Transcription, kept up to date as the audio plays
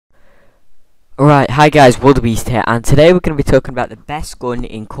Alright, hi guys, Wildebeest here, and today we're going to be talking about the best gun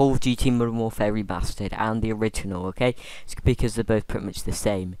in Call of Duty Modern Warfare Remastered and the original, okay? It's because they're both pretty much the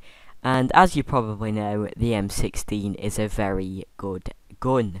same. And as you probably know, the M16 is a very good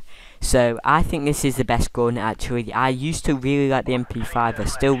gun. So, I think this is the best gun, actually. I used to really like the MP5, I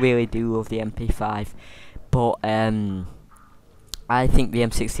still really do love the MP5, but, I think the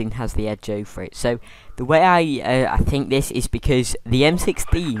M16 has the edge over it. So, the way I think this is because the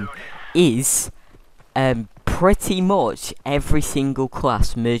M16 is pretty much every single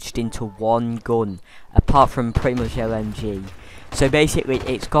class merged into one gun, apart from pretty much LMG. So basically,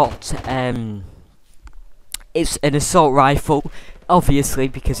 it's got it's an assault rifle, obviously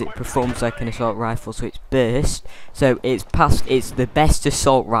because it performs like an assault rifle, so it's burst. So it's the best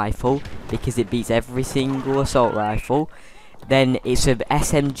assault rifle because it beats every single assault rifle. Then it's an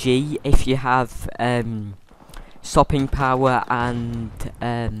SMG if you have stopping power and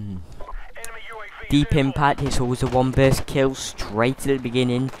deep impact. It's always a one burst kill straight at the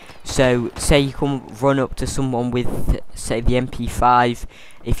beginning. So say you come run up to someone with, say, the MP5,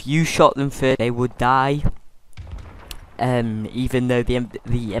 if you shot them first they would die, even though the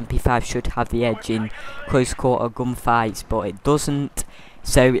MP5 should have the edge in close quarter gunfights, but it doesn't.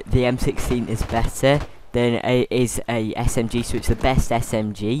 So the M16 is better than it is a SMG, so it's the best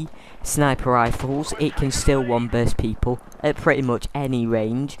SMG. Sniper rifles, it can still one burst people at pretty much any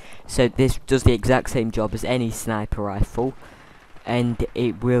range, so this does the exact same job as any sniper rifle, and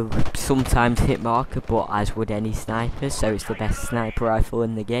it will sometimes hit marker, but as would any sniper, so it's the best sniper rifle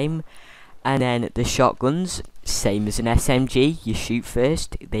in the game. And then the shotguns, same as an SMG, you shoot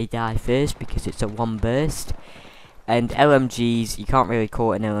first, they die first because it's a one burst. And LMGs, you can't really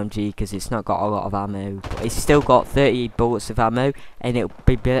call it an LMG because it's not got a lot of ammo, but it's still got 38 bullets of ammo, and it'll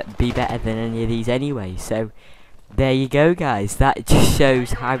be better than any of these anyway. So there you go, guys. That just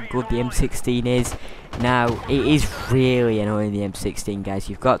shows how good the M16 is. Now, it is really annoying, the M16, guys.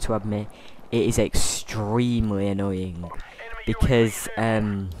 You've got to admit, it is extremely annoying because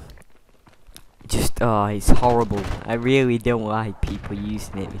it's horrible. I really don't like people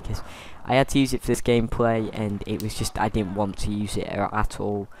using it because I had to use it for this gameplay, and it was just, I didn't want to use it at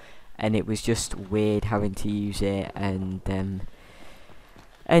all, and it was just weird having to use it, and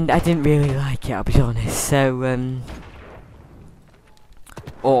I didn't really like it, I'll be honest. So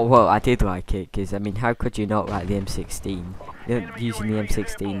well, I did like it because, I mean, how could you not like the M16? You're using the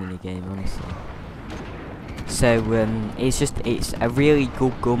M16 in a game, honestly. So it's a really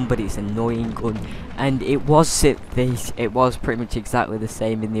good gun, but it's an annoying gun, and it was pretty much exactly the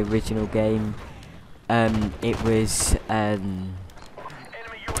same in the original game. It was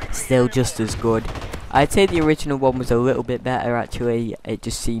still just as good. I'd say the original one was a little bit better, actually. It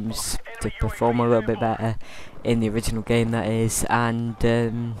just seems to perform a little bit better in the original game, that is. And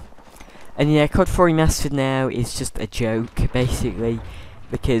yeah, COD 4 Remastered now is just a joke, basically,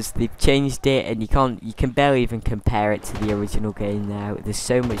 because they've changed it, and you can barely even compare it to the original game now. There's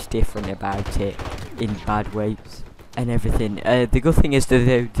so much different about it in bad ways and everything. The good thing is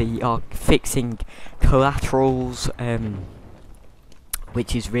that they are fixing collaterals,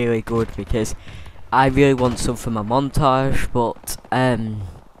 which is really good because I really want some for my montage, but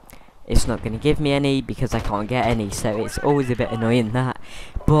it's not going to give me any because I can't get any, so it's always a bit annoying, that.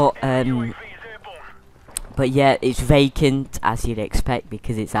 But yeah, it's vacant, as you'd expect,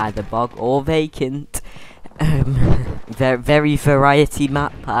 because it's either bog or vacant. Very variety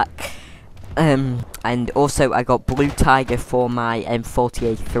map pack. And also I got Blue Tiger for my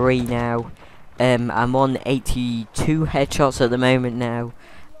M40A3 now. I'm on 82 headshots at the moment now,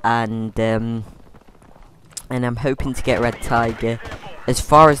 and I'm hoping to get Red Tiger. As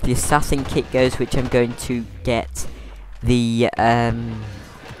far as the assassin kit goes, which I'm going to get the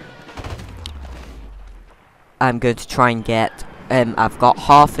I'm going to try and get. I've got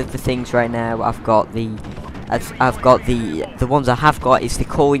half of the things right now. I've got the ones I have got is the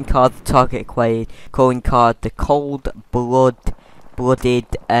calling card, the target acquired calling card, the blooded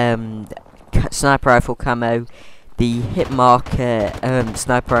sniper rifle camo, the hit marker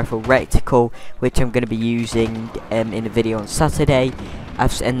sniper rifle reticle, which I'm going to be using in a video on Saturday.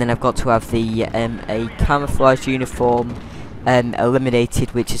 And then I've got to have the a camouflage uniform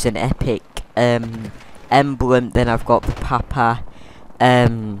eliminated, which is an epic emblem. Then I've got the Papa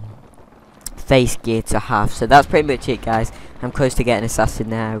face gear to have. So that's pretty much it, guys. I'm close to getting assassin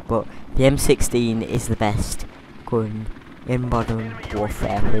now, but the M16 is the best gun in Modern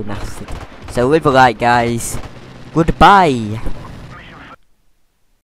Warfare Remastered. So leave a like, guys. Goodbye.